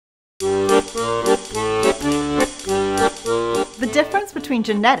difference between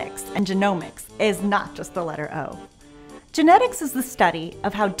genetics and genomics is not just the letter O. Genetics is the study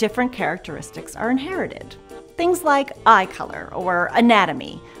of how different characteristics are inherited. Things like eye color, or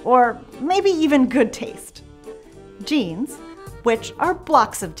anatomy, or maybe even good taste. Genes, which are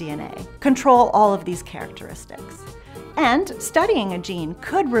blocks of DNA, control all of these characteristics. And studying a gene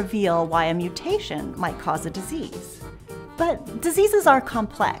could reveal why a mutation might cause a disease. But diseases are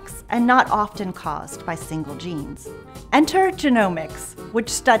complex and not often caused by single genes. Enter genomics, which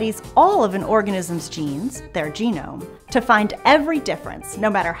studies all of an organism's genes, their genome, to find every difference, no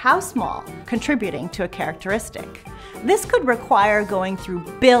matter how small, contributing to a characteristic. This could require going through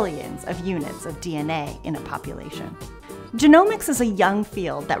billions of units of DNA in a population. Genomics is a young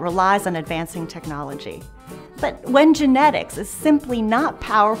field that relies on advancing technology. But when genetics is simply not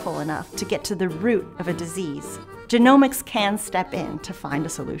powerful enough to get to the root of a disease, genomics can step in to find a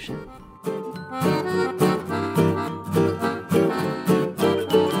solution.